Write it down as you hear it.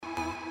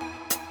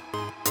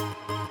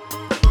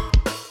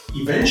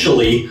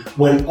eventually,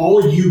 when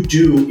all you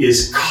do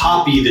is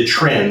copy the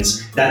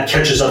trends, that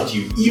catches up to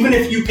you. Even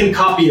if you can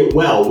copy it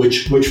well,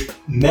 which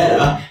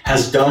Meta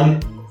has done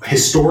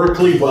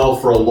historically well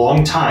for a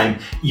long time,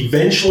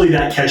 eventually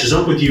that catches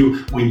up with you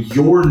when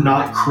you're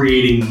not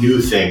creating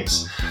new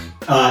things.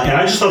 And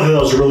I just thought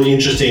that was a really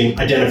interesting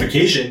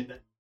identification.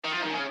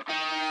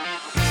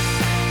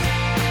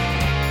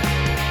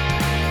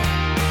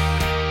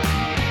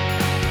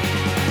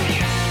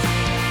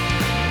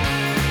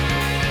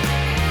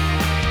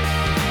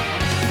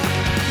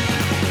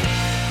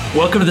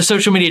 Welcome to the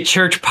Social Media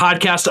Church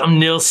podcast. I'm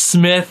Neil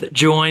Smith,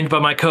 joined by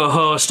my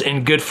co-host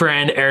and good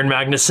friend, Aaron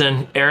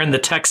Magnuson. Aaron, the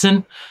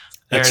Texan.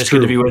 Aaron, it's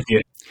good to be with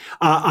you.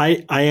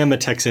 I am a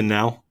Texan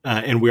now,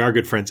 and we are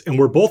good friends. And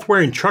we're both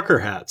wearing trucker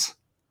hats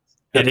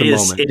at the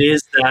moment. It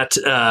is that.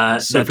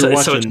 So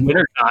it's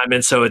winter time,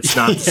 and so it's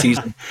not the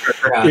season for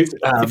trucker hats.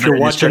 If you're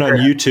watching on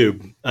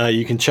YouTube,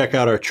 you can check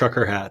out our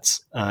trucker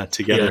hats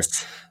together.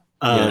 Yes.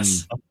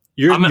 Yes.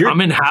 I'm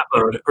in hat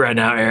mode right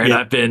now, Aaron. Yeah.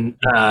 I've been,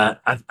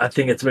 I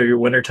think it's maybe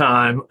winter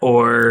time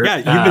or. Yeah,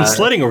 you've been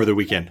sledding over the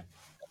weekend.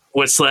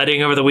 Was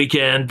sledding over the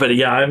weekend, but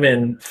yeah, I'm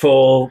in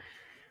full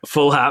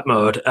hat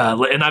mode.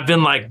 And I've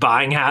been like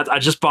buying hats. I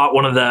just bought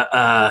one of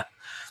the,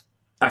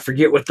 I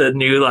forget what the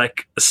new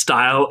like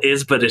style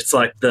is, but it's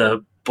like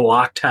the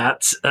blocked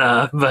hats.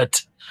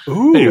 But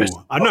ooh, anyways,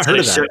 I've not heard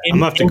of that. I'm going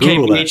to have to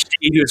Google that.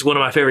 Who's one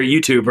of my favorite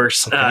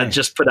YouTubers,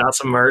 just put out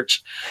some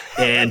merch,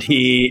 and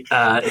he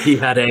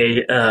had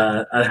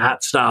a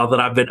hat style that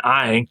I've been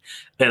eyeing,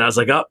 and I was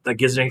like, oh, that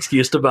gives me an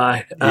excuse to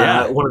buy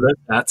one of those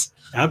hats.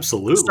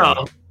 Absolutely.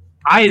 So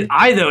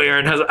I though,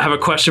 Aaron, have a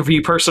question for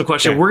you, personal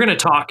question. Okay. We're going to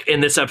talk in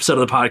this episode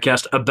of the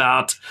podcast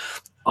about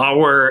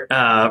our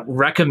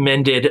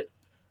recommended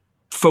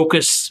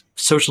focus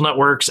social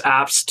networks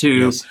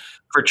apps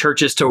for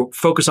churches to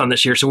focus on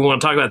this year. So we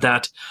want to talk about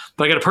that.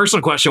 But I got a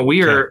personal question.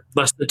 We are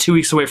less than 2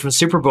 weeks away from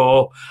Super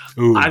Bowl.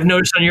 Ooh. I've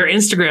noticed on your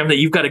Instagram that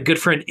you've got a good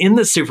friend in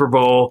the Super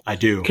Bowl. I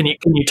do. Can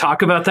you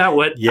talk about that?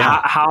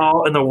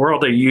 How in the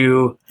world are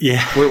you?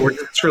 Yeah. Where did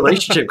this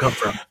relationship come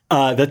from?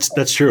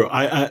 That's true.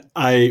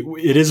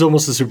 It is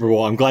almost the Super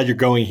Bowl. I'm glad you're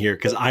going here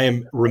because I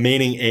am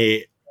remaining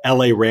a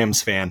LA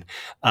Rams fan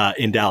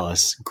in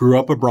Dallas. Grew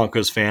up a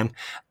Broncos fan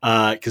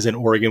because in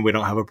Oregon we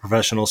don't have a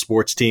professional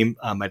sports team.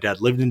 My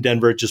dad lived in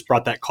Denver, just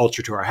brought that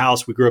culture to our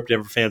house. We grew up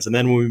Denver fans, and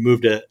then when we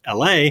moved to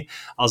LA, I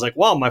was like,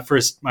 well, my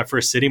first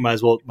city, might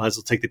as well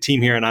take the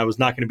team here. And I was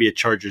not going to be a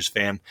Chargers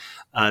fan.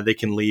 They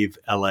can leave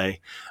LA.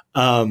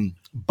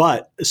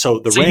 But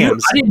the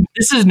Rams.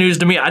 This is news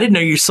to me. I didn't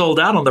know you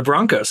sold out on the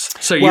Broncos.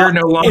 So you're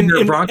no longer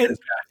a Broncos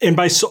guy. And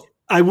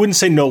I wouldn't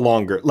say no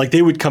longer. Like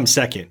they would come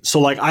second. So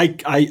like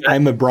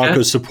I'm a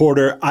Broncos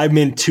supporter. I'm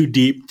in too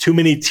deep, too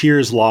many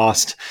tears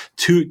lost,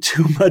 too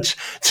much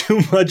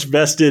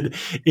vested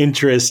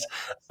interest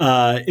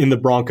in the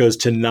Broncos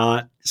to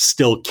not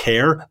still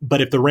care. But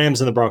if the Rams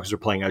and the Broncos are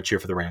playing, I cheer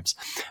for the Rams.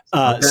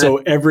 So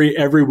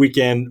every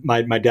weekend,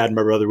 my dad and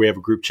my brother, we have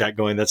a group chat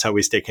going. That's how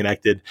we stay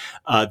connected.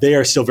 They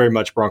are still very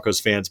much Broncos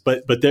fans,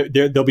 but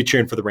they'll be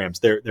cheering for the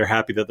Rams. They're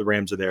happy that the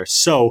Rams are there.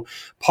 So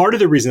part of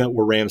the reason that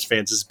we're Rams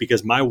fans is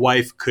because my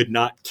wife could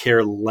not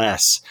care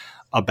less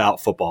about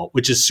football,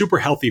 which is super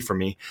healthy for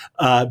me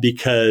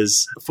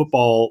because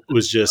football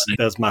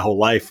that's my whole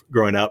life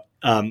growing up.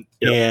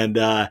 And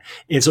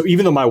so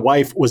even though my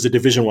wife was a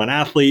Division I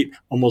athlete,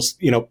 almost,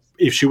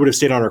 if she would have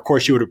stayed on her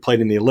course, she would have played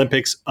in the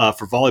Olympics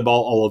for volleyball,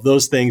 all of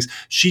those things.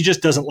 She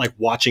just doesn't like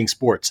watching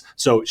sports.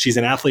 So she's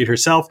an athlete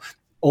herself,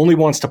 only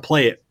wants to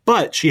play it,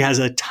 but she has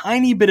a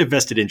tiny bit of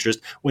vested interest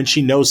when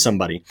she knows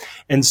somebody.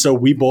 And so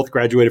we both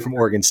graduated from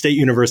Oregon State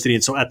University.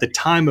 And so at the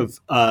time of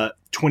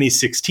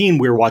 2016,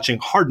 we were watching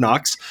Hard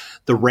Knocks.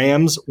 The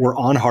Rams were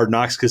on Hard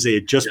Knocks because they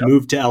had just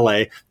moved to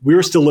LA. We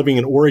were still living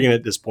in Oregon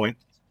at this point.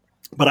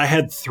 But I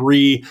had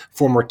 3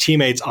 former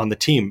teammates on the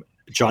team.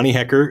 Johnny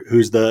Hekker,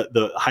 who's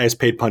the highest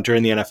paid punter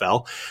in the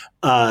NFL,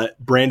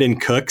 Brandon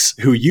Cooks,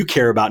 who you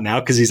care about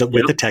now because he's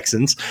with the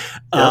Texans,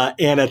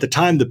 and at the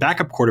time, the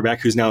backup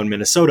quarterback, who's now in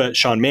Minnesota,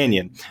 Sean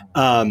Mannion.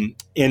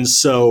 And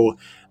so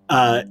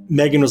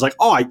Megan was like,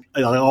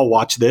 I'll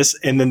watch this.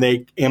 And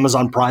then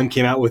Amazon Prime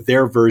came out with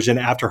their version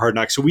after Hard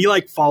Knocks. So we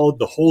followed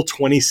the whole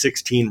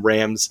 2016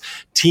 Rams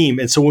team.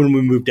 And so when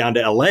we moved down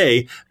to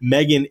LA,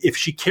 Megan, if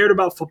she cared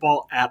about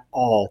football at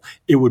all,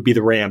 it would be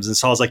the Rams. And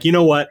so I was like, you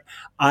know what?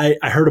 I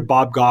heard a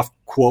Bob Goff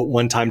quote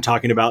one time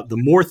talking about the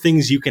more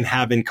things you can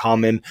have in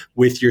common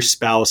with your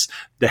spouse,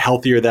 the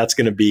healthier that's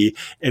going to be.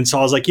 And so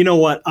I was like, you know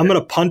what? I'm going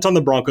to punt on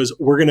the Broncos.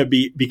 We're going to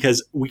be,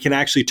 because we can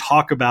actually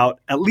talk about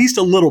at least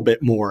a little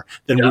bit more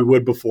than we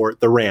would before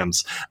the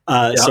Rams.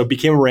 So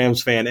became a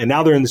Rams fan, and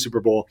now they're in the Super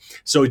Bowl.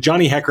 So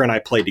Johnny Hekker and I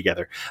played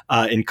together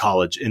in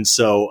college. And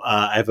so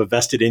I have a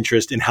vested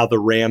interest in how the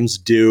Rams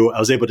do. I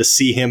was able to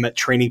see him at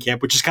training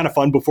camp, which is kind of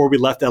fun. Before we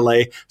left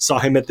LA, saw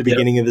him at the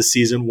beginning of the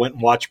season, went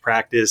and watched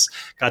practice,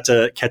 got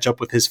to catch up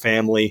with his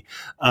family.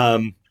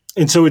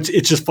 And so it's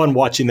just fun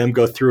watching them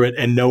go through it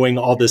and knowing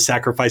all the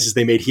sacrifices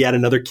they made. He had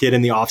another kid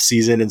in the off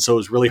season, and so it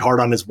was really hard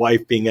on his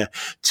wife being a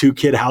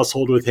 2-kid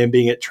household with him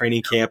being at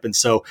training camp. And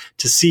so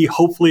to see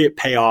hopefully it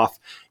pay off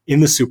in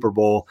the Super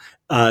Bowl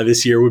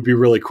this year would be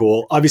really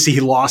cool. Obviously, he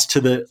lost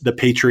to the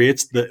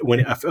Patriots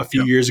a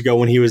few years ago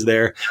when he was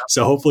there.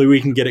 So hopefully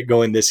we can get it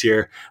going this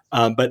year.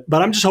 But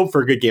I'm just hoping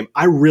for a good game.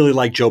 I really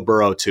like Joe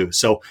Burrow too.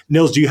 So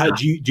Nils, do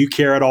you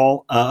care at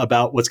all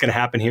about what's going to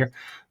happen here?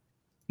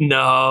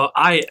 No,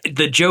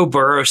 the Joe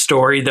Burrow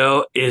story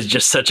though is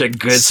just such a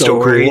good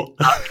story. Cool.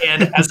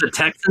 And as a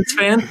Texans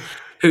fan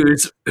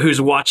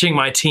who's watching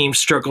my team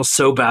struggle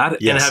so bad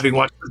and having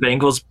watched the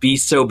Bengals be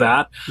so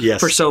bad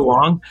for so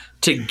long,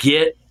 to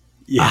get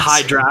a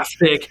high draft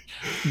pick,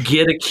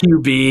 get a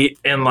QB,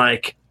 and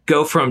like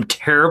go from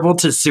terrible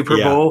to Super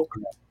Bowl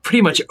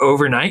pretty much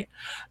overnight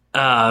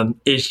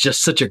is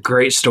just such a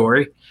great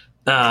story.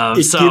 It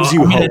gives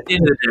you hope. At the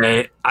end of the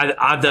day,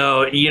 I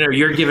though,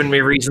 you're giving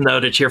me reason though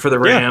to cheer for the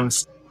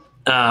Rams.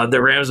 The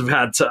Rams have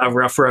had a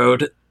rough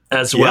road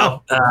as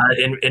well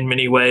in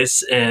many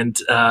ways, and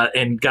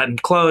gotten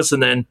close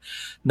and then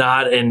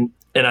not. And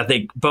I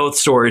think both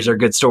stories are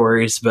good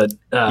stories. But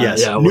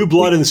new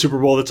blood in the Super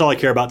Bowl. That's all I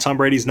care about. Tom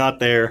Brady's not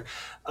there.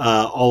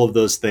 All of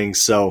those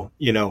things. So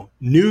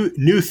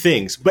new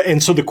things.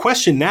 And so the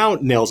question now,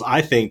 Nils,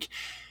 I think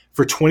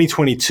for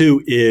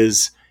 2022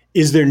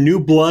 is there new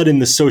blood in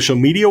the social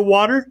media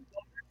water,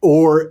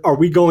 or are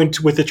we going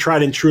with the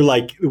tried and true,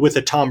 like with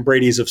the Tom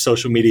Brady's of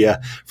social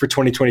media for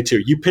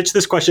 2022? You pitched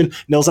this question,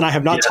 Nils, and I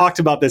have not talked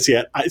about this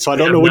yet, so I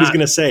don't know what he's going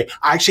to say.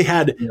 I actually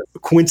had,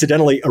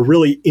 coincidentally, a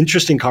really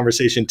interesting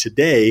conversation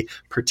today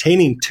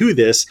pertaining to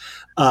this,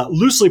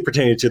 loosely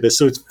pertaining to this.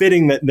 So it's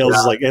fitting that Nils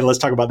is like, hey, let's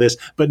talk about this.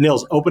 But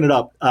Nils, open it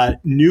up.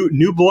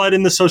 New blood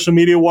in the social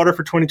media water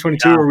for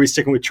 2022, or are we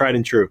sticking with tried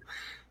and true?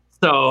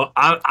 So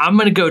I'm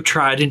going to go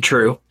tried and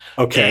true.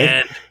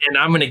 Okay. And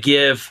I'm going to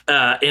give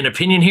an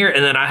opinion here,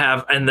 and then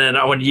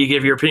I want you to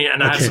give your opinion,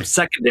 and I have some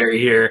secondary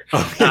here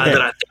that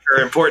I think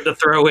are important to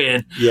throw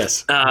in.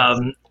 Yes.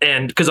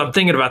 And because I'm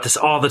thinking about this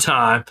all the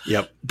time.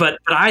 Yep. But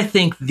I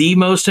think the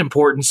most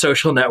important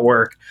social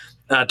network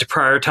to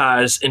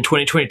prioritize in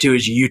 2022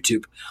 is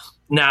YouTube.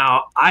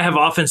 Now, I have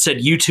often said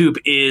YouTube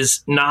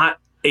is not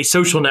a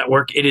social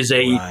network. It is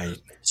a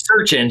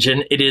search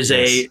engine. It is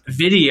a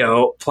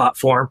video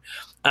platform.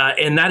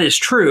 And that is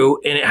true,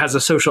 and it has a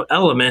social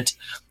element.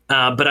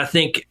 But I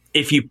think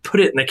if you put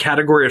it in the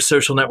category of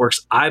social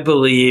networks, I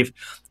believe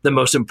the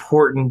most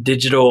important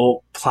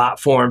digital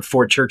platform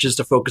for churches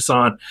to focus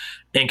on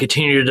and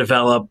continue to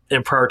develop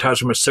and prioritize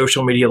from a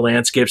social media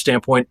landscape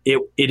standpoint,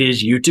 it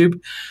is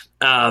YouTube.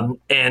 And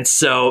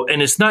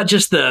it's not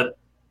just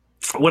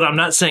what I'm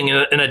not saying,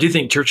 and I do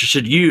think churches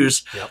should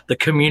use the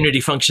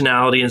community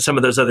functionality and some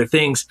of those other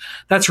things.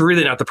 That's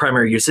really not the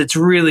primary use. It's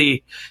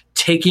really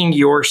taking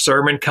your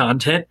sermon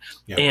content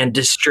and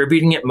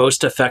distributing it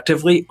most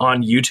effectively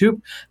on YouTube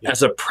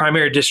as a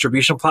primary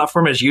distribution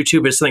platform, as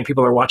YouTube is something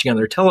people are watching on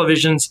their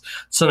televisions,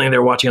 something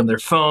they're watching on their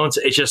phones.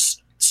 It's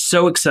just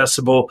so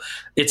accessible.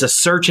 It's a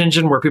search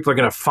engine where people are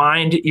going to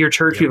find your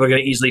church. People are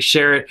going to easily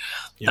share it.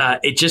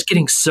 It's just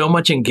getting so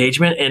much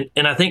engagement.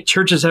 And I think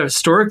churches have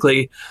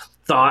historically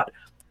thought,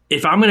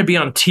 if I'm going to be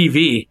on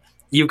TV,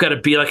 you've got to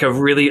be like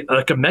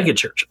a mega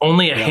church.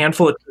 Only a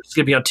handful of churches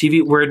going to be on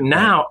TV, where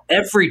now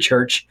every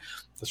church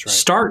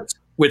starts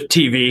with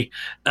TV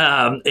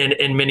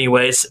in many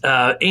ways.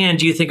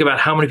 And you think about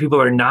how many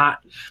people are not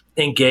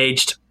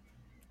engaged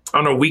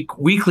on a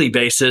weekly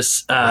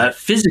basis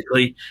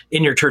physically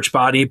in your church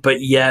body,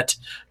 but yet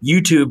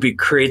YouTube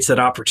creates that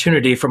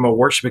opportunity from a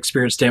worship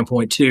experience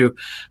standpoint to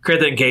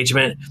create the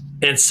engagement.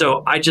 And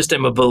so I just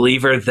am a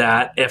believer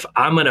that if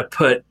I'm going to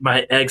put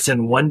my eggs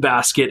in one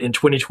basket in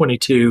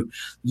 2022,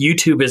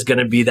 YouTube is going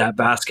to be that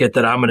basket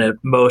that I'm going to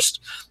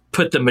most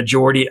put the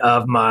majority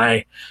of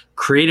my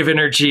creative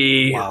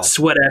energy,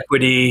 sweat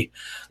equity,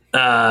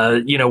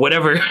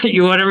 whatever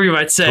you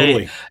might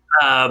say,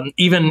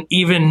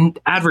 even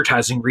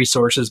advertising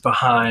resources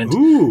behind.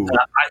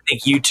 I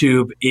think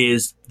YouTube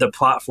is the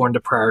platform to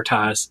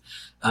prioritize.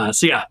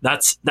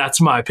 That's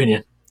my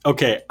opinion.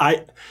 Okay.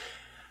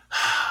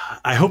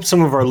 I hope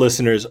some of our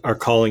listeners are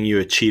calling you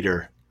a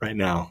cheater right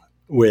now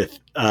with,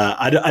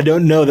 I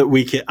don't know that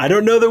we can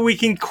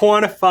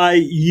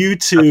quantify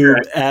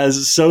YouTube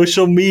as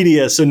social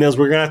media. So Nils,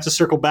 we're going to have to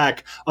circle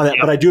back on that,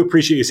 but I do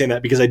appreciate you saying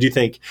that, because I do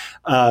think,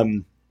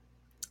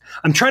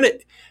 I'm trying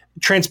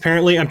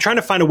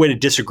to find a way to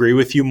disagree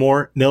with you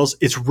more, Nils.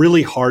 It's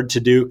really hard to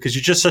do because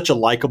you're just such a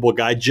likable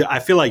guy. I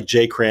feel like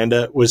Jay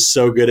Cranda was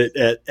so good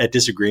at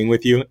disagreeing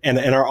with you, and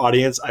our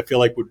audience, I feel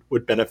like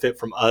would benefit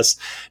from us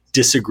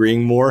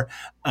disagreeing more.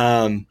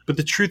 But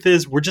the truth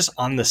is, we're just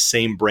on the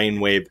same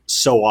brainwave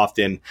so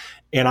often,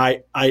 and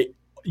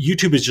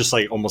YouTube is just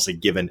like almost a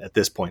given at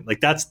this point.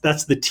 Like that's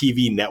the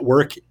TV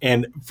network.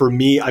 And for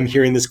me, I'm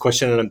hearing this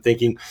question and I'm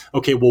thinking,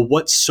 okay, well,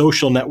 what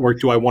social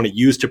network do I want to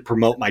use to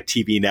promote my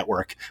TV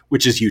network,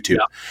 which is YouTube?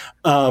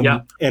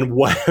 And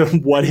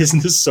what is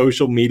the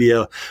social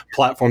media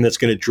platform that's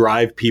going to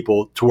drive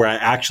people to where I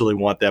actually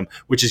want them,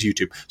 which is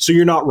YouTube? So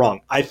you're not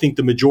wrong. I think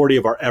the majority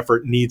of our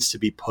effort needs to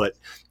be put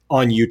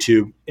on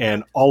YouTube,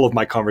 and all of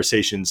my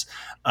conversations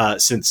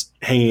since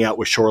hanging out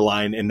with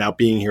Shoreline and now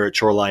being here at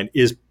Shoreline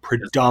is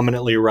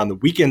predominantly around the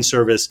weekend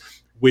service,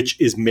 which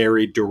is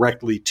married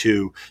directly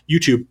to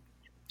YouTube,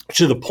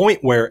 to the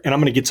point where, and I'm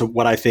going to get to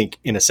what I think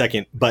in a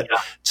second, but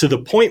to the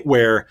point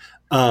where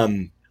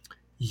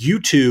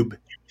YouTube,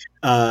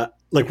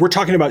 like we're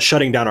talking about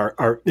shutting down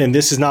our, and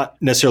this is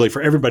not necessarily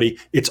for everybody,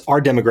 it's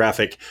our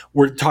demographic.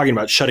 We're talking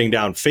about shutting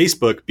down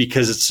Facebook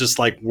because it's just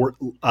like we're,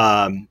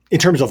 in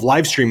terms of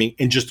live streaming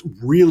and just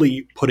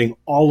really putting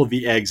all of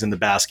the eggs in the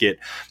basket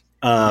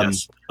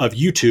of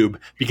YouTube,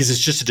 because it's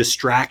just a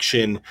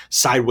distraction,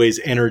 sideways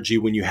energy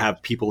when you have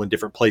people in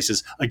different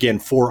places. Again,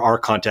 for our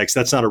context,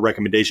 that's not a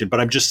recommendation, but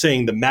I'm just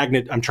saying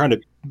I'm trying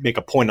to make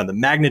a point on the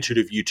magnitude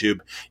of YouTube.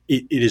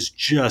 It is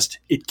just,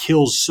 it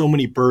kills so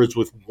many birds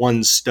with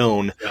one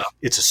stone. Yeah.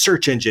 It's a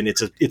search engine.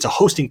 It's a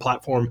hosting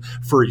platform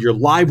for your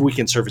live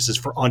weekend services,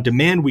 for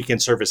on-demand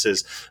weekend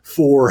services,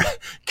 for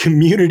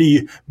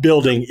community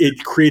building.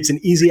 It creates an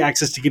easy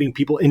access to getting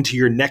people into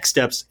your next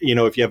steps. You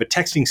know, if you have a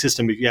texting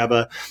system, if you have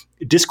a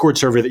Discord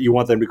server that you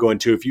want them to go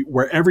into,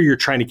 wherever you're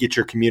trying to get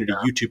your community,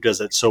 YouTube does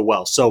that so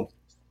well. So,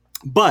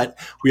 but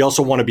we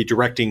also want to be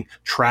directing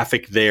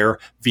traffic there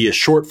via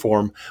short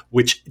form,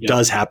 which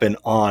does happen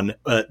on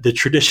the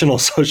traditional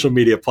social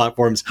media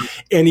platforms.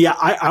 And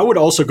I would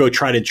also go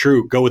tried and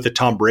true, go with the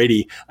Tom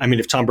Brady. I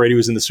mean, if Tom Brady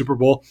was in the Super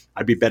Bowl,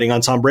 I'd be betting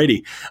on Tom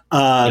Brady.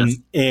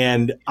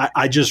 And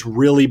I just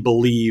really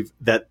believe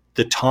that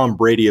the Tom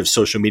Brady of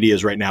social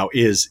medias right now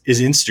is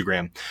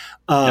Instagram.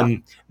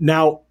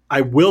 Now, I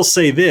will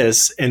say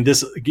this, and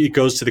it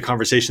goes to the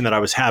conversation that I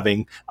was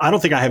having. I don't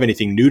think I have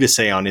anything new to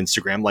say on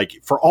Instagram, like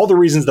for all the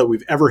reasons that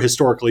we've ever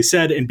historically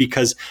said, and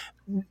because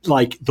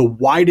like the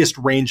widest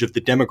range of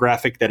the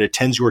demographic that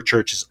attends your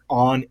church is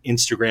on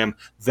Instagram.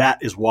 That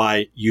is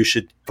why you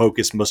should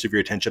focus most of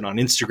your attention on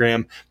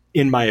Instagram,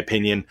 in my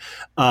opinion.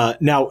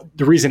 Now,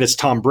 the reason it's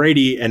Tom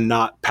Brady and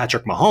not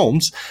Patrick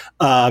Mahomes,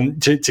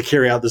 to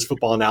carry out this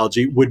football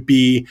analogy, would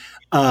be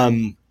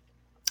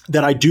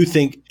that I do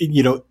think,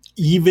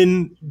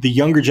 even the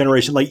younger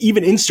generation, like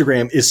even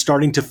Instagram is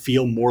starting to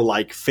feel more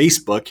like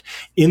Facebook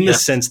in the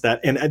sense that,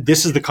 and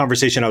this is the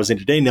conversation I was in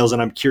today, Nils,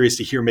 and I'm curious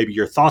to hear maybe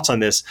your thoughts on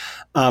this.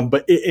 And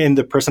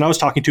the person I was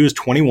talking to is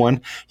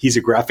 21. He's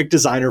a graphic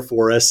designer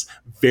for us,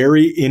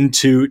 very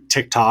into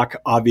TikTok,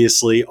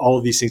 obviously, all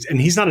of these things. And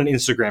he's not an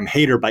Instagram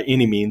hater by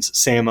any means.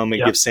 Sam, I'm going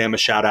to give Sam a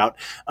shout out.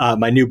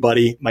 My new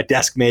buddy, my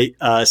desk mate,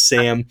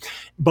 Sam.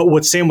 But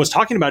what Sam was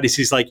talking about is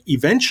he's like,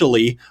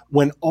 eventually,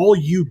 when all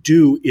you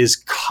do is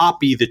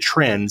copy the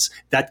trends,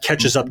 that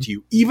catches up to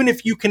you. Even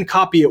if you can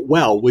copy it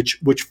well, which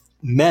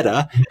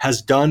Meta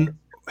has done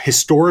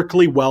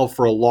historically well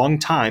for a long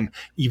time,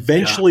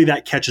 eventually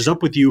that catches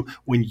up with you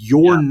when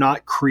you're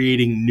not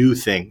creating new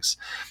things.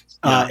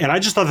 And I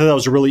just thought that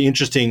was a really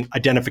interesting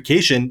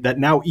identification that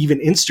now even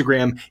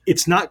Instagram,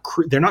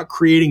 they're not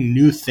creating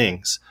new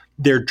things.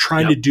 They're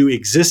trying to do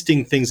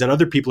existing things that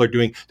other people are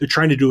doing. They're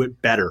trying to do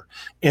it better.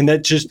 And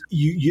that just,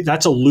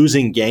 that's a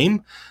losing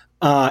game,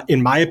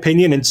 in my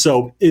opinion. And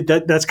so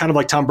that's kind of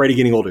like Tom Brady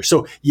getting older.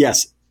 So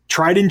yes,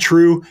 tried and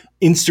true,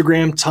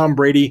 Instagram, Tom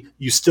Brady,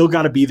 you still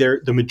got to be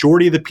there. The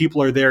majority of the people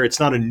are there.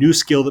 It's not a new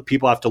skill that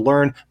people have to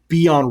learn.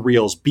 Be on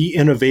Reels, be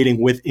innovating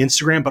with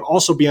Instagram, but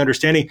also be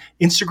understanding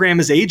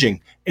Instagram is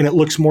aging and it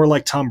looks more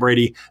like Tom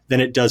Brady than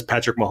it does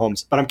Patrick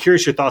Mahomes. But I'm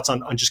curious your thoughts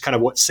on just kind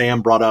of what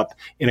Sam brought up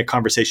in a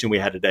conversation we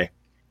had today.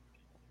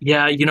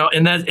 Yeah,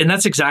 and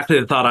that's exactly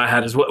the thought I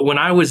had, is when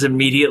I was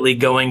immediately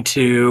going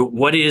to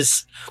what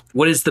is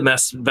the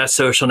best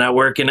social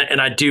network, and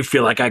I do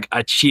feel like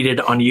I cheated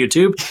on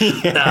YouTube,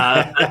 but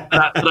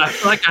I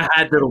feel like I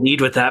had to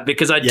lead with that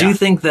because I do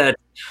think that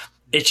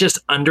it's just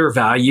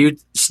undervalued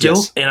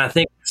still, and I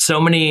think so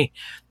many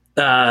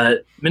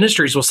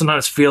ministries will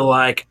sometimes feel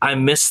like I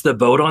missed the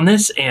boat on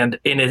this, and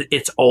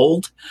it's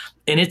old.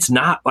 And it's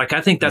not. Like, I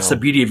think that's the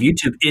beauty of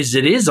YouTube, is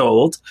it is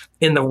old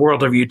in the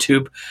world of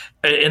YouTube,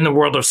 in the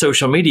world of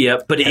social media,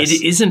 but it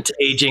isn't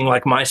aging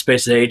like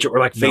MySpace aged or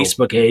like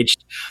Facebook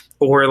aged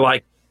or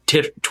like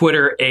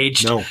Twitter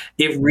aged. No.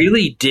 It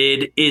really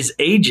is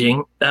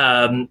aging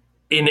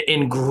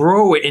and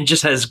grow, and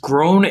just has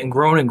grown and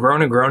grown and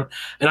grown and grown.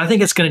 And I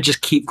think it's going to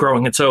just keep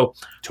growing. And so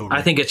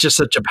I think it's just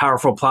such a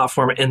powerful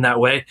platform in that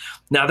way.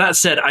 Now, that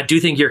said, I do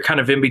think you're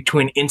kind of in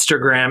between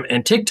Instagram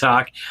and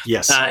TikTok.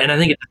 Yes. And I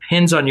think it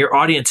depends on your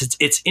audience.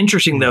 It's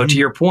interesting, though, to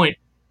your point.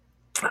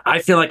 I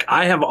feel like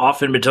I have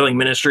often been telling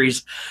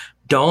ministries,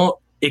 don't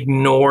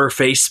ignore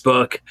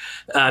Facebook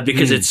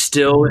because it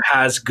still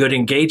has good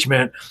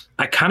engagement.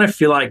 I kind of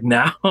feel like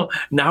now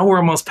we're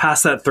almost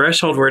past that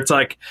threshold where it's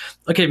like,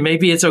 okay,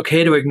 maybe it's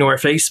okay to ignore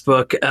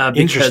Facebook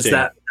because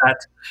that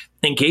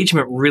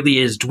engagement really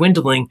is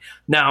dwindling.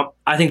 Now,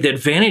 I think the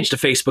advantage to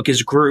Facebook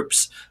is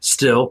groups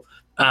still.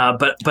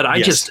 But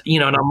I just,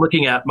 and I'm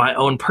looking at my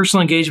own personal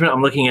engagement.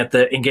 I'm looking at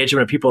the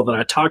engagement of people that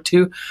I talk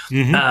to.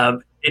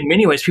 In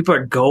many ways, people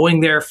are going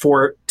there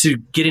to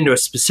get into a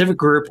specific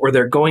group, or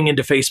they're going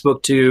into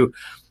Facebook to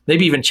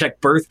maybe even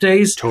check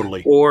birthdays,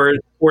 or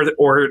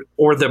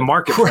the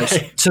marketplace.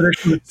 Right. So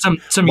there's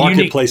some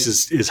marketplace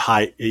unique is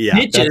high,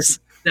 niches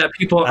that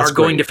people are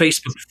going to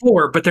Facebook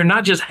for, but they're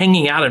not just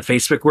hanging out on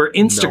Facebook. Where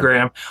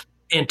Instagram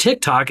and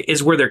TikTok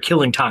is where they're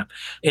killing time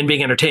and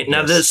being entertained.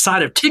 Now, the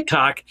side of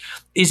TikTok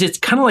is it's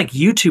kind of like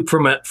YouTube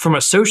from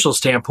a social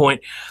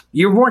standpoint.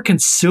 You're more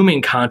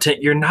consuming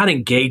content. You're not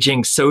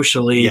engaging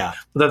socially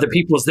with other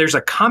people. There's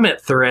a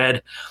comment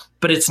thread,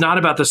 but it's not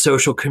about the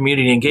social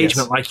community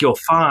engagement like you'll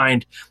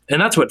find.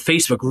 And that's what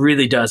Facebook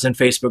really does in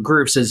Facebook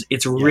groups is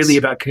it's really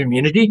about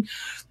community.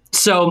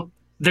 So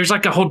there's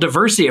like a whole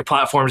diversity of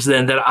platforms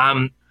then that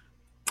I'm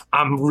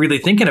really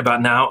thinking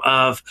about now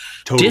of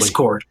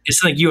Discord.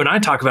 It's something you and I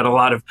talk about a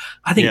lot of.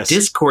 I think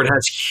Discord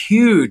has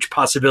huge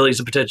possibilities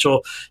and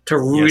potential to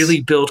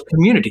really build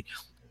community.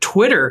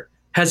 Twitter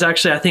has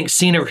actually, I think,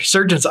 seen a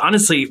resurgence.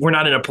 Honestly, we're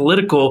not in a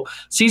political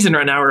season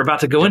right now. We're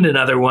about to go into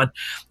another one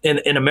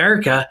in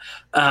America.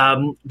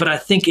 But I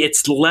think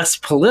it's less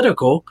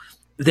political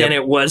than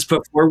it was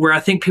before, where I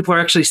think people are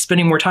actually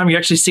spending more time. You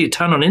actually see a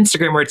ton on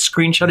Instagram where it's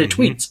screenshotted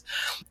tweets.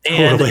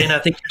 And I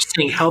think you're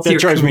seeing healthier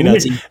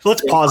community. Me nuts.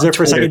 Let's pause there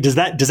for a second. Does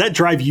that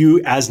drive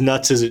you as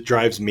nuts as it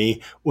drives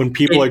me when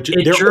people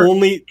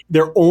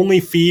their only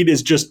feed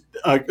is just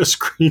a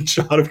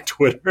screenshot of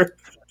Twitter?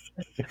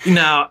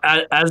 Now,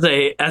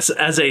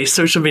 as a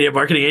social media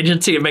marketing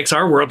agency, it makes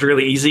our world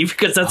really easy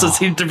because that's what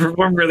seems to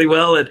perform really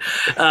well. And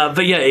but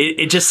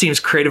it just seems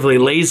creatively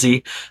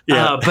lazy.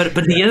 But at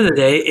the end of the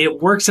day,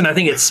 it works, and I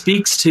think it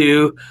speaks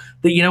to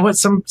that. You know what?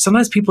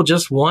 Sometimes people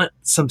just want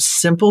some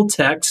simple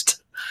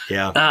text,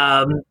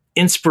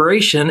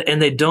 inspiration,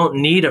 and they don't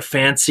need a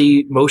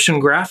fancy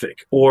motion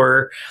graphic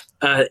or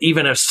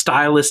even a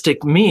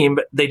stylistic meme.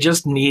 They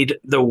just need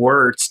the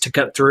words to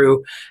cut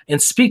through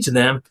and speak to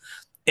them.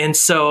 And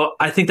so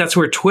I think that's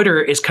where Twitter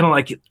is kind of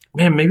like,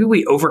 man, maybe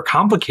we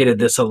overcomplicated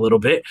this a little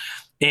bit,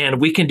 and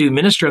we can do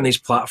ministry on these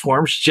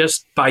platforms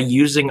just by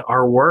using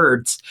our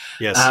words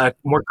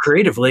more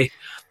creatively.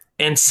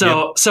 And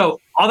so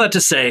all that to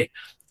say,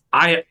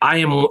 I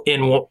am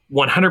in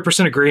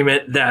 100%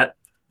 agreement that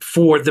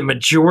for the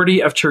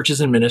majority of churches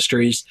and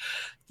ministries,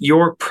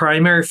 your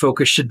primary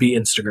focus should be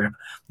Instagram.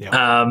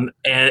 And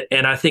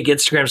I think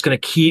Instagram is going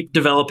to keep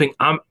developing.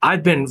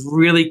 I've been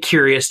really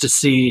curious to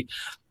see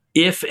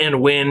if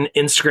and when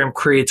Instagram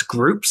creates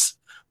groups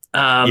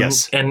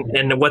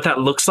and what that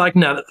looks like.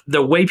 Now,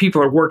 the way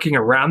people are working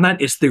around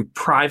that is through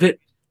private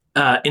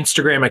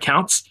Instagram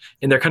accounts,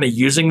 and they're kind of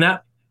using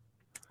that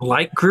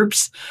like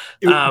groups.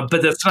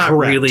 But that's not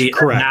really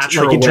a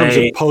natural like in terms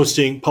of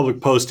posting,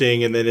 public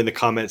posting, and then in the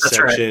comment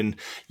section.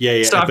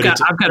 Right. So I've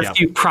got a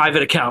few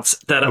private accounts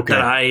that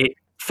I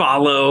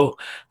follow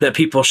that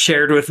people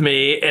shared with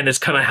me, and it's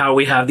kind of how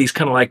we have these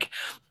kind of like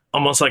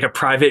almost like a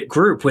private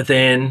group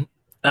within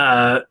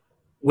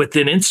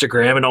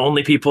Instagram, and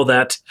only people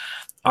that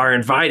are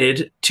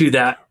invited to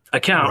that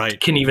account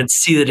can even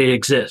see that it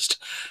exists.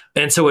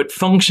 And so it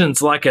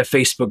functions like a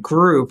Facebook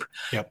group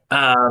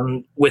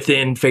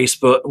within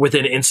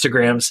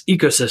Instagram's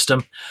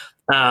ecosystem.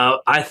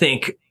 I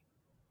think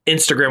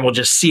Instagram will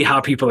just see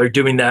how people are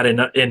doing that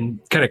and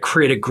kind of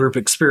create a group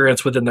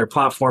experience within their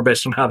platform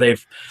based on how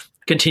they've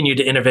continued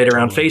to innovate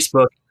around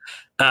Facebook.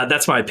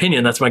 That's my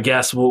opinion. That's my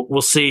guess.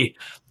 We'll see.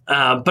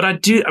 But I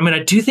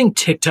do think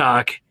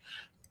TikTok,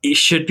 it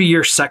should be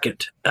your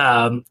second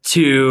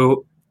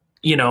to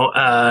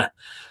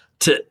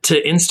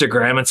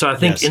Instagram. And so I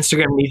think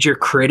Instagram needs your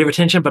creative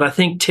attention, but I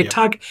think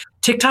TikTok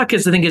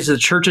is the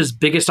church's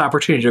biggest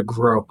opportunity to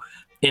grow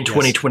in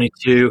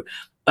 2022.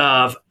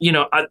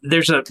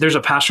 There's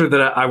a pastor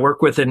that I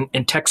work with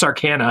in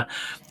Texarkana,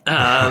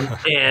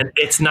 and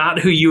it's not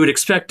who you would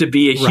expect to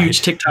be a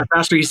huge TikTok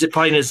pastor. He's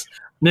probably in his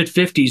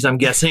mid-50s, I'm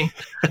guessing.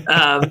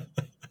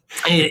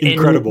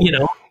 Incredible.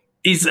 And,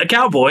 he's a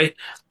cowboy,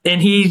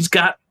 and he's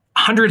got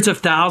hundreds of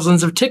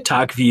thousands of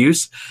TikTok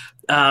views.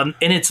 And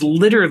it's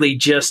literally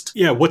just...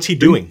 Yeah, what's he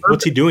doing?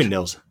 What's he doing,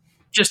 Nils?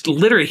 Just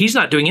literally, he's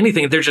not doing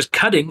anything. They're just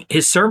cutting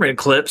his sermon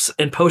clips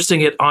and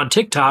posting it on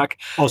TikTok.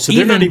 Oh, so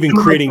they're not even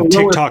creating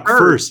TikTok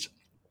first.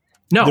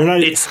 No,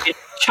 it's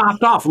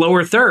chopped off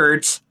lower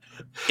thirds,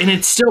 and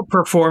it's still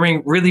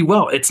performing really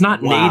well. It's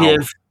not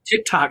native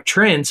TikTok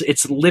trends.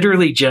 It's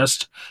literally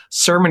just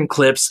sermon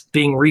clips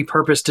being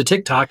repurposed to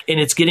TikTok, and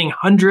it's getting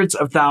hundreds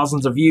of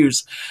thousands of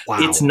views. Wow.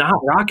 It's not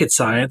rocket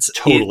science.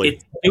 Totally.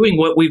 It's doing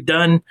what we've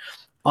done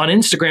on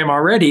Instagram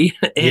already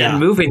and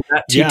moving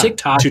that to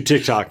TikTok. To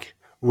TikTok.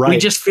 Right. We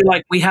just feel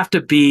like we have to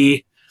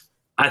be,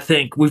 I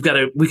think we've got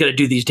to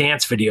do these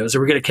dance videos, or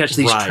we're going to catch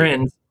these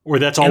trends. Or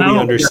that's all we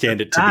understand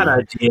it to be. Bad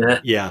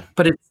idea. Yeah.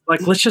 But it's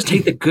like, let's just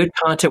take the good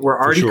content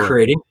we're already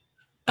creating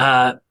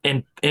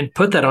and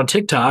put that on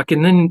TikTok,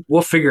 and then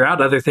we'll figure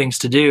out other things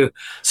to do.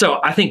 So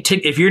I think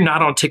if you're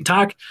not on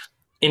TikTok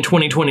in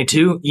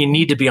 2022, you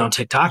need to be on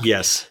TikTok.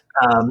 Yes.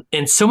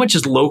 And so much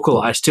is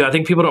localized too. I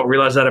think people don't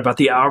realize that about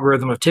the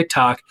algorithm of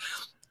TikTok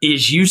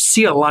is you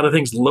see a lot of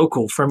things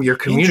local from your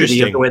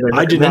community of the way they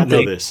I did not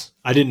know this.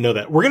 I didn't know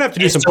that. We're going to have to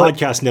do some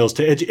podcast, Nils,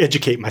 to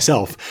educate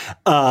myself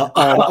on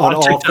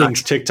all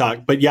things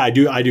TikTok. But yeah, I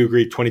do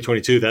agree.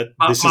 2022.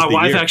 My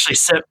wife actually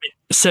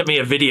sent me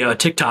a video, a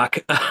TikTok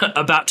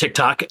about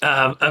TikTok,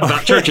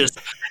 about churches,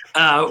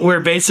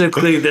 where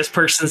basically this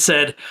person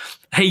said,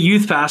 hey,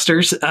 youth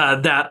pastors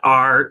that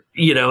are,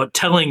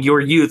 telling your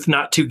youth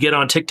not to get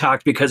on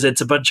TikTok because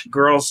it's a bunch of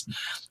girls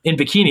in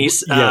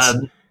bikinis. Yes.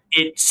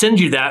 It sends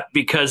you that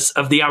because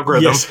of the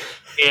algorithm. Yes.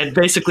 And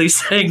basically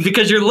saying,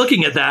 because you're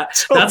looking at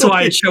that, that's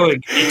why it's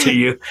showing it to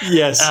you.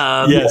 Yes.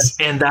 Yes.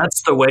 And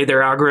that's the way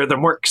their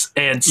algorithm works.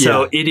 And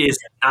so it is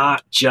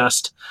not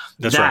just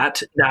that's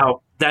that. Right.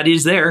 Now, that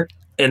is there.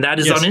 And that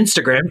is on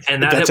Instagram,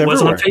 and that it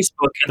was on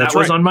Facebook, and that's that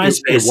was right. on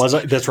MySpace. It was.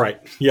 That's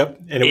right.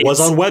 Yep. And it was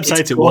on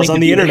websites. It was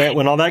on the internet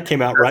when all that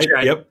came out, right?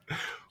 Right? Yep.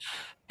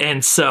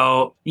 And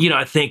so,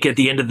 I think at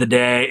the end of the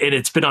day, and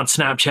it's been on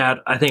Snapchat,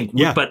 I think,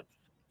 but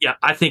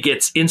I think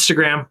it's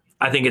Instagram.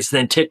 I think it's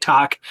then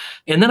TikTok.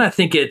 And then I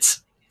think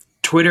it's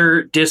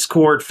Twitter,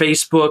 Discord,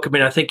 Facebook. I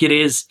mean, I think it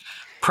is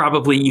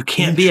probably, you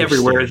can't be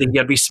everywhere. I think you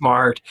got to be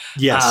smart.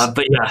 Yes.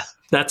 But yeah,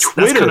 that's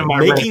Twitter kind of my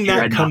making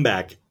that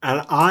comeback.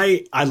 And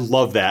I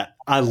love that.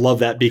 I love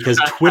that because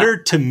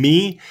Twitter to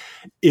me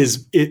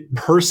it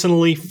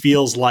personally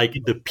feels like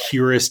the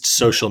purest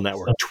social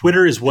network.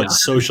 Twitter is what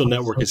social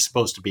network is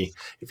supposed to be.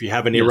 If you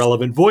have an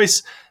irrelevant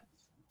voice,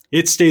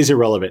 it stays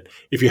irrelevant.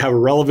 If you have a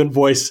relevant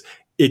voice,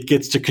 it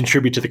gets to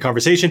contribute to the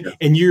conversation,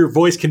 and your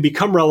voice can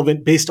become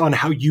relevant based on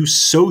how you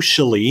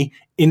socially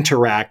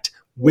interact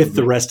with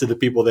the rest of the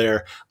people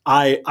there.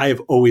 I have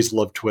always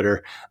loved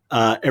Twitter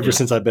ever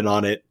since I've been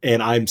on it,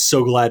 and I'm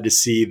so glad to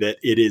see that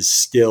it is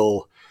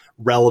still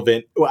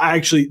relevant. Well, I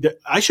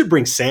should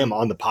bring Sam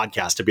on the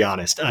podcast, to be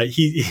honest.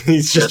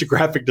 He's just a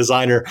graphic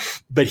designer,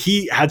 but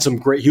he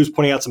was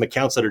pointing out some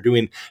accounts that are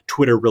doing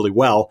Twitter really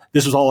well.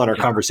 This was all in our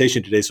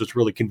conversation today, so it's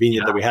really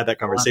convenient that we had that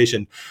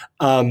conversation.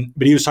 But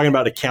he was talking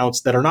about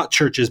accounts that are not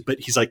churches, but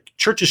he's like,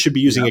 churches should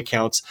be using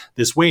accounts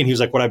this way. And he was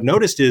like, what I've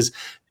noticed is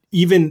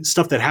even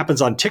stuff that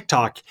happens on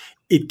TikTok,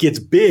 it gets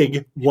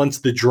big once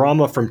the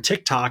drama from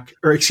TikTok,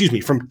 or excuse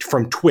me, from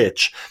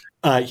Twitch.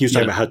 He was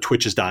talking about how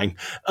Twitch is dying.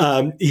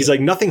 He's like,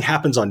 nothing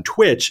happens on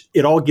Twitch.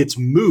 It all gets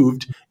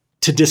moved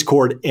to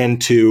Discord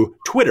and to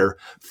Twitter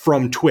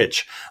from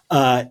Twitch.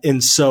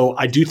 And so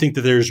I do think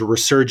that there's a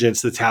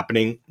resurgence that's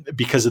happening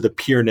because of the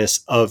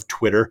pureness of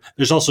Twitter.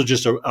 There's also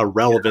just a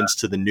relevance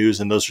to the news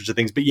and those sorts of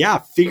things. But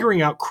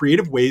figuring out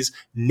creative ways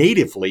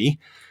natively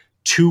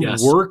to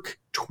work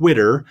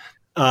Twitter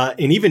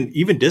and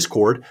even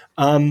Discord.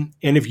 And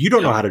if you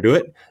don't know how to do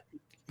it,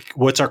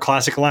 what's our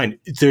classic line?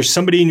 There's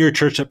somebody in your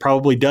church that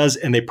probably does,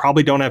 and they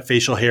probably don't have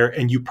facial hair,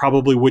 and you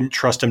probably wouldn't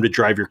trust them to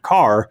drive your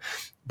car,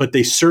 but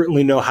they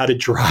certainly know how to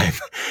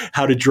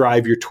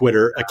drive your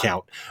Twitter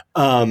account.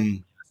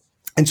 And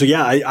so,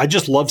 I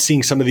just love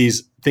seeing some of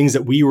these things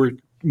that we were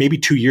maybe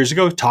 2 years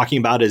ago talking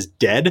about as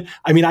dead.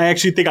 I mean, I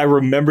actually think I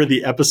remember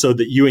the episode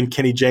that you and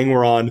Kenny Jang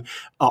were on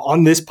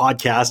this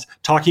podcast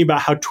talking about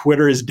how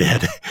Twitter is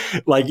dead.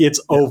 Like it's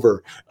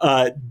over.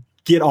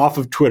 Get off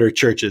of Twitter,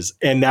 churches.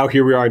 And now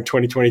here we are in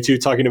 2022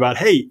 talking about,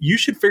 hey, you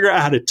should figure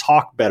out how to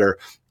talk better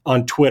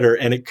on Twitter.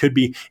 And it could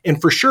be,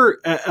 and for sure,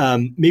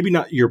 maybe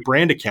not your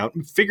brand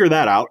account, figure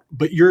that out.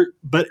 But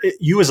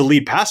you as a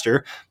lead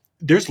pastor,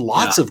 there's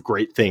lots of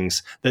great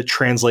things that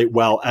translate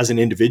well as an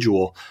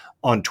individual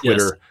on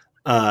Twitter.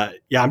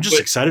 I'm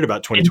just excited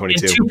about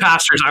 2022. And two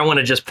pastors I want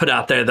to just put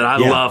out there that I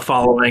love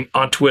following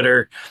on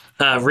Twitter.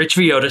 Rich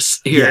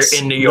Viotis here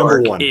in New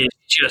York is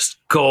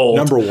just gold.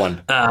 Number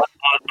one.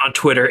 On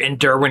Twitter, and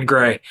Derwin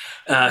Gray,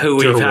 who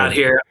we've had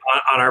here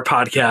on our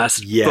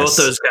podcast. Yes. Both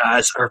those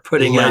guys are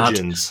putting out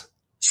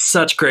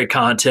such great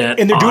content.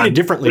 And they're doing it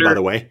differently, Twitter. By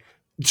the way.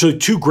 So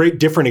two great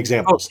different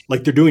examples.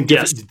 Like they're doing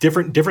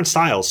different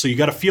styles. So you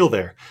got to feel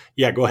there.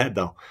 Yeah, go ahead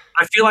though.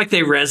 I feel like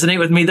they resonate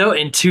with me though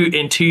in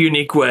two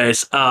unique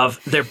ways.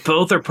 They're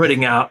both are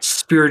putting out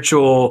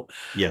spiritual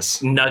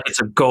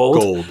nuggets of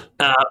gold.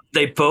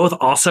 They both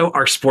also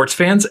are sports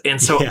fans,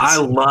 and so I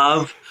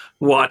love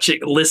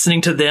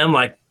listening to them,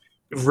 like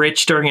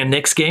Rich during a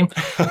Knicks game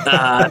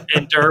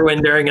and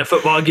Derwin during a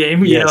football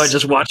game. You know,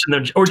 just watching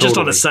them, or just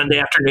on a Sunday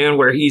afternoon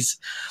where he's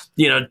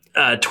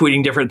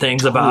tweeting different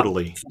things about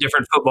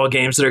different football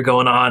games that are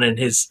going on and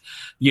his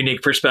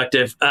unique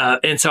perspective.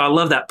 And so I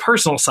love that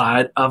personal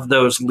side of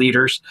those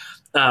leaders.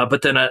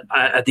 But then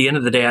at the end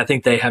of the day, I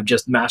think they have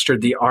just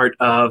mastered the art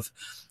of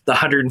the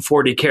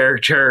 140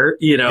 character,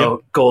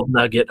 gold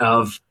nugget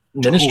of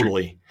ministry.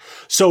 Totally.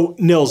 So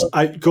Nils,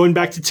 going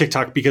back to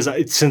TikTok, because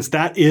since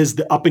that is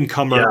the up and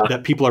comer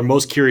that people are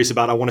most curious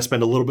about, I want to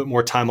spend a little bit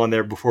more time on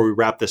there before we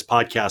wrap this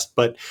podcast.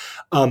 But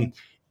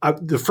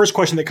the first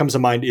question that comes to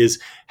mind is,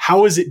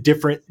 how is it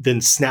different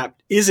than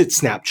Snap? Is it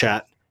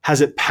Snapchat?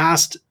 Has it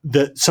passed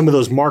some of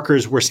those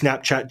markers where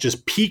Snapchat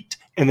just peaked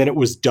and then it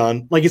was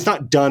done? Like, it's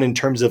not done in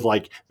terms of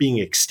like being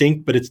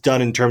extinct, but it's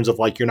done in terms of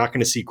like, you're not going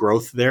to see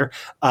growth there.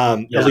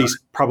 At least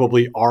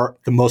probably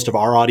the most of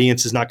our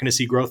audience is not going to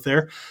see growth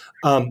there.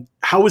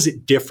 How is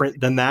it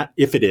different than that,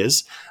 if it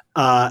is?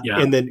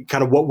 And then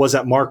kind of what was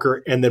that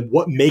marker, and then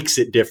what makes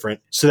it different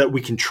so that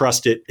we can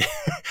trust it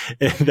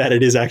and that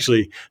it is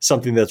actually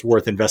something that's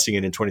worth investing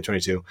in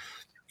 2022?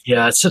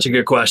 Yeah, it's such a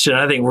good question.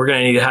 I think we're going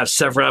to need to have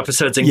several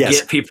episodes and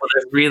get people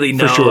that really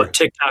know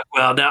TikTok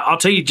well. Now, I'll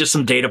tell you just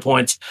some data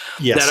points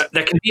that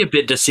can be a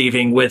bit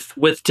deceiving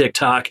with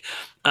TikTok.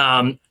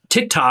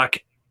 TikTok,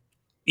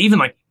 even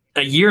like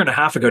a year and a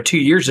half ago, 2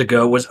 years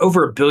ago, was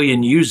over 1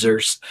 billion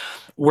users,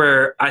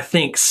 where I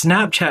think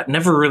Snapchat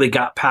never really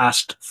got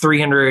past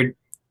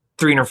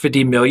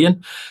 350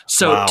 million.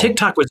 So Wow.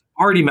 TikTok was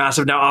already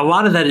massive. Now, a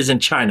lot of that is in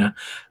China.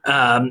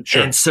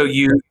 Sure. And so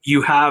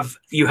you have,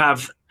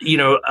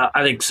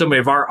 I think so many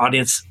of our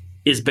audience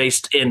is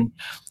based in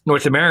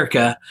North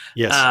America.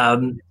 Yes.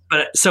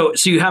 But so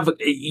you have,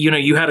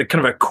 you had a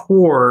kind of a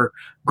core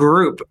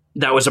group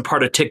that was a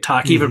part of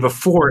TikTok even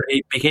before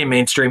it became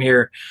mainstream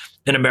here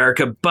in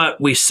America. But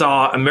we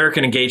saw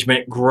American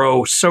engagement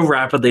grow so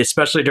rapidly,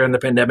 especially during the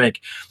pandemic.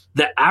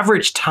 The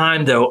average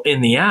time, though,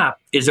 in the app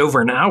is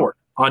over an hour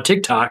on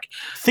TikTok.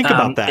 Think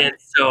about that. And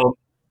so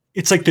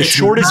it's like the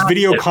shortest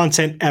video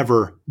content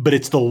ever, but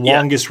it's the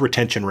longest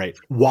retention rate.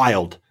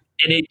 Wild.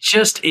 And it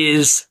just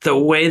is the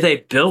way they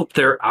built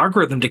their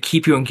algorithm to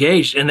keep you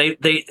engaged. And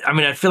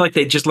I feel like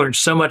they just learned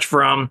so much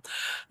from,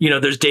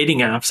 those dating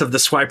apps of the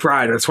swipe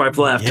right or the swipe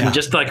left. Yeah. And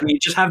just like, you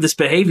just have this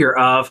behavior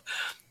of,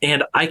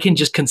 and I can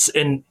just,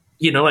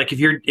 like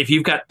if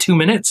you've got 2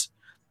 minutes,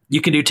 you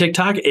can do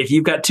TikTok. If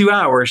you've got 2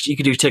 hours, you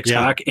can do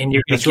TikTok, and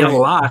you're going to get a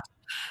lot.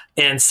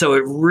 And so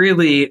it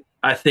really,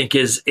 I think,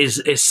 is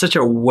such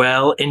a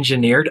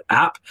well-engineered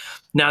app.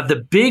 Now, the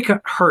big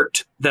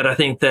hurt that I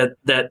think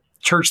that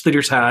church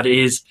leaders had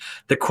is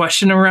the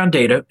question around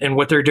data and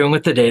what they're doing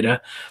with the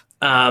data.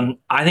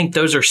 I think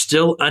those are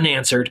still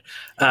unanswered.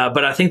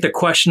 But I think the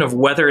question of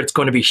whether it's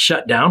going to be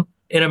shut down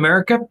in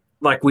America,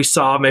 like we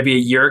saw maybe a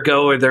year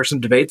ago, or there's some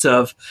debates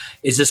of,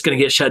 is this going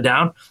to get shut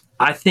down?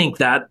 I think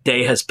that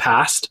day has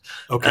passed.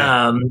 Okay.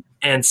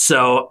 And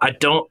so I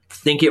don't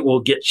think it will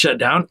get shut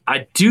down.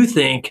 I do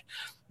think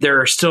there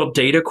are still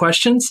data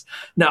questions.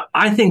 Now,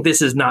 I think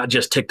this is not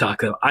just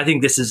TikTok, though. I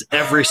think this is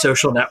every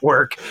social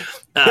network.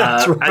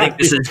 That's right. I think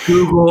this is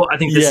Google. I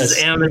think this is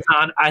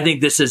Amazon. I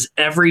think this is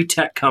every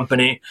tech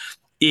company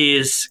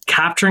is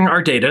capturing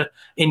our data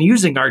and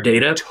using our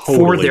data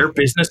for their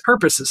business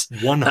purposes.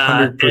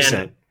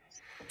 100%.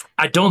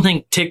 I don't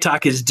think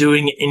TikTok is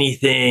doing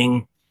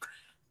anything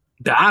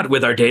bad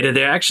with our data.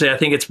 I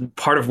think it's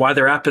part of why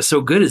their app is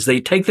so good, is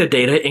they take the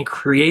data and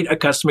create a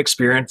custom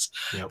experience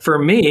for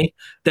me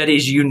that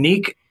is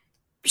unique,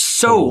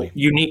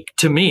 unique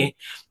to me.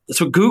 That's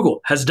what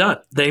Google has done.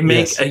 They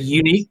make a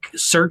unique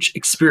search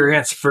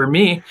experience for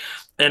me,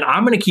 and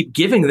I'm going to keep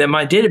giving them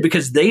my data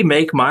because they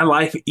make my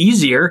life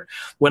easier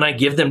when I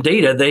give them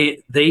data.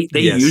 They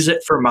use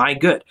it for my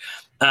good,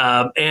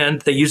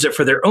 and they use it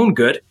for their own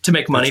good to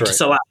make money to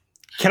sell out.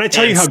 Can I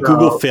tell you how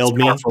Google failed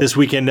me this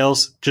weekend,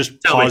 Nils?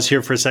 Just pause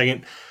here for a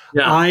second.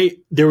 Yeah.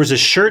 There was a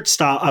shirt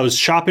style. I was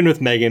shopping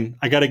with Megan.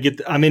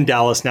 I'm in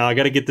Dallas now. I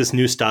got to get this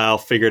new style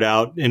figured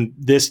out. And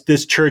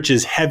this church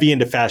is heavy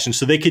into fashion.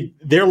 So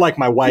they're like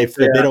my wife.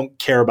 They don't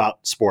care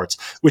about sports,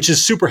 which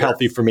is super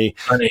healthy for me,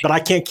 but I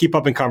can't keep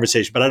up in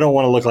conversation, but I don't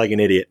want to look like an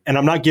idiot. And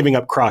I'm not giving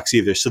up Crocs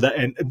either. So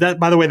that,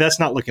 by the way, that's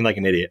not looking like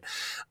an idiot.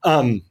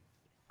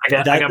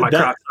 I got my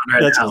Crocs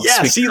on right now.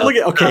 Yeah, see, look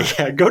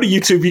at, go to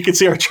YouTube. You can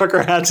see our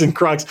trucker hats and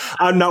Crocs.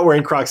 I'm not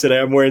wearing Crocs today.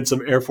 I'm wearing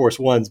some Air Force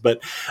Ones.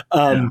 But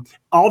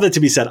all that to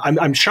be said,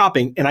 I'm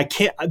shopping, and I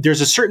can't.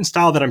 There's a certain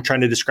style that I'm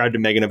trying to describe to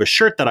Megan of a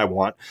shirt that I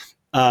want.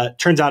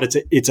 Turns out it's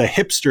a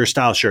hipster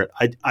style shirt.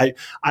 I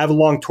have a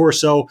long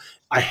torso.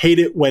 I hate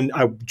it when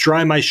I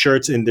dry my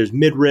shirts and there's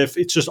midriff.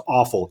 It's just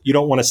awful. You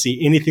don't want to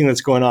see anything that's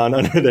going on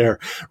under there,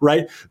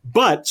 right?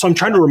 But so I'm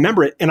trying to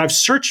remember it, and I've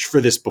searched for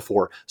this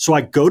before. So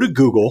I go to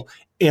Google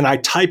and I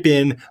type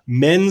in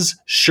men's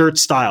shirt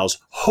styles,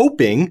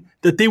 hoping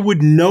that they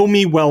would know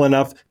me well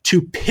enough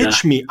to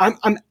pitch me.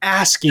 I'm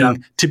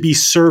asking to be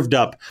served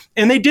up.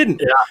 And they didn't.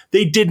 Yeah.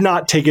 They did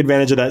not take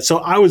advantage of that. So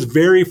I was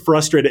very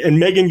frustrated. And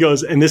Megan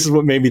goes, and this is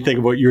what made me think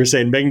of what you were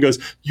saying. Megan goes,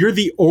 "You're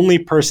the only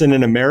person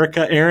in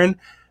America, Aaron,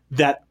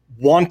 that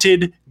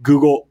wanted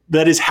Google,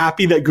 that is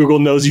happy that Google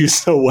knows you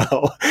so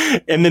well,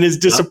 and then is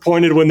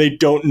disappointed when they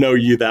don't know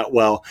you that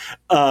well."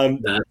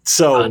 That's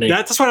what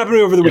happened to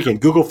me over the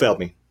weekend. Google failed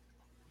me.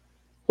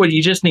 Well,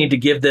 you just need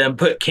to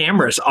put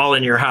cameras all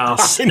in your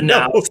house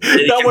now. So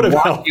that would have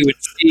helped. You would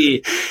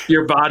see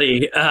your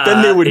body.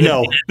 Then they would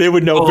know. They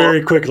would know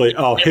very quickly.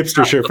 Oh,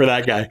 hipster shirt for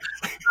that guy.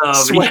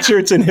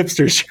 Sweatshirts and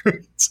hipster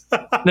shirts.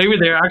 Maybe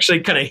they're actually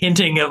kind of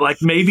hinting at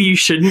like, maybe you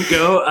shouldn't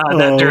go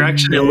that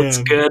direction. Man. It looks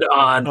good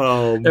on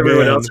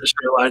everyone else in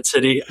Shoreline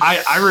City.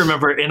 I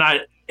remember, and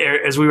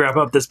as we wrap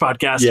up this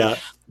podcast,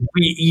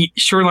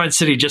 Shoreline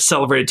City just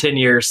celebrated 10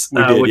 years,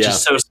 which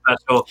is so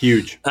special,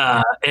 huge,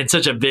 and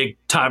such a big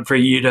time for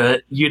you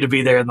to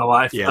be there in the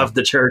life of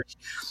the church.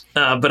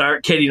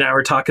 But Katie and I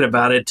were talking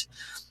about it,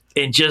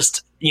 and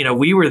just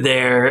we were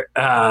there.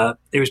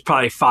 It was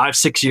probably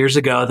 5-6 years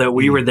ago that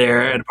we were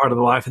there and part of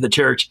the life of the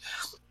church.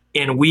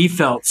 And we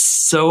felt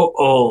so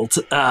old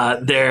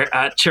there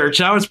at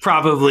church. I was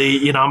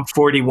probably, I'm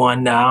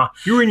 41 now.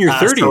 You were in your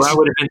 30s. So I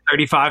would have been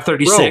 35,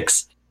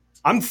 36. Bro.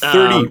 I'm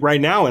 30 right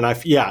now, and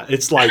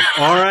it's like,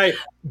 all right,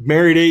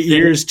 married 8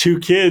 years, 2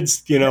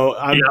 kids.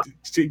 I'm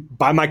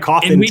by my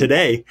coffin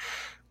today.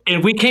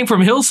 And we came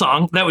from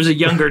Hillsong. That was a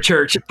younger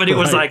church, but it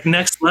was like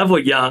next level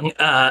young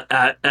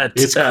at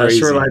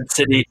Shoreline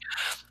City.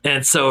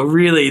 And so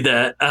really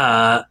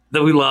that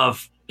we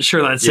love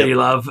Shoreline City,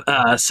 love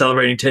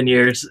celebrating 10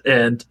 years.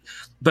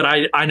 But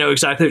I know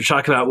exactly what you're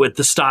talking about with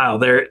the style.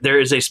 There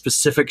is a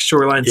specific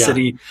Shoreline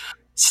City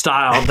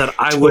style that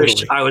I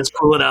wish I was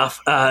cool enough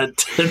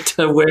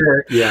to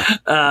wear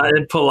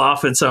and pull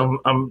off. And so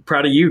I'm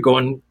proud of you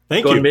going.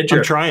 Thank you.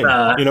 I'm trying.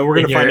 We're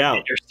going to find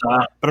out.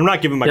 But I'm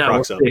not giving my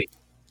Crocs up.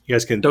 You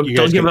guys can. Don't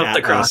give up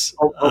the Crocs.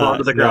 Hold on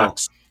to the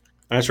Crocs.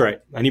 No. That's right.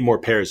 I need more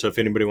pairs. So if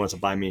anybody wants to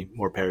buy me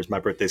more pairs, my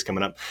birthday's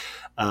coming up.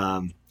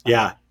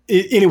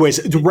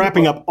 Anyways,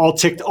 wrapping up all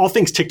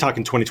things TikTok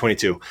in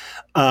 2022,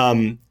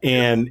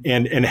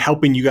 and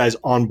helping you guys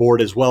on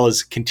board as well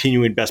as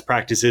continuing best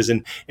practices,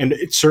 and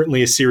it's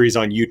certainly a series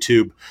on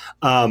YouTube.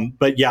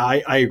 But yeah,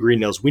 I agree,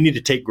 Nils. We need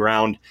to take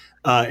ground,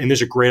 and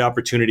there's a great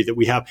opportunity that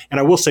we have. And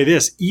I will say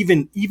this: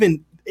 even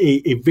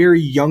a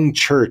very young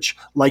church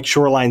like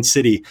Shoreline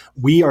City,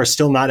 we are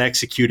still not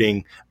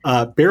executing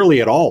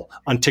barely at all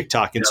on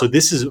TikTok. And so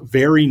this is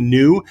very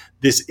new.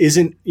 This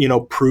isn't,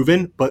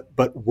 proven, but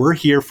we're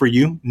here for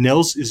you.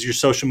 Nils is your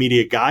social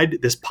media guide.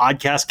 This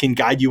podcast can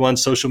guide you on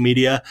social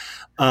media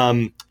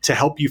to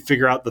help you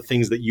figure out the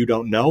things that you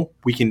don't know.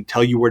 We can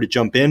tell you where to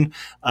jump in.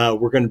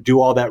 We're going to do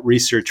all that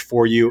research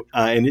for you.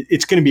 And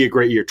it's going to be a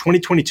great year.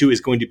 2022 is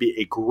going to be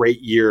a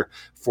great year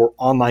for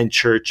online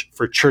church,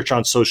 for church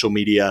on social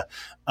media,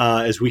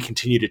 as we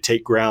continue to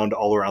take ground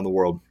all around the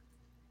world.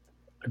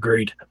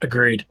 Agreed.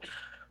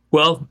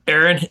 Well,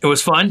 Aaron, it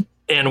was fun.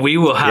 And we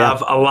will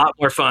have a lot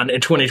more fun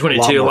in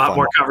 2022, a lot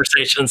more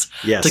conversations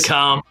to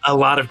come, a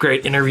lot of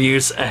great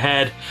interviews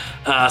ahead.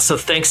 So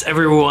thanks,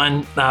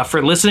 everyone,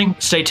 for listening.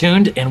 Stay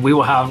tuned, and we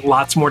will have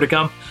lots more to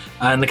come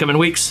in the coming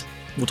weeks.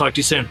 We'll talk to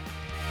you soon.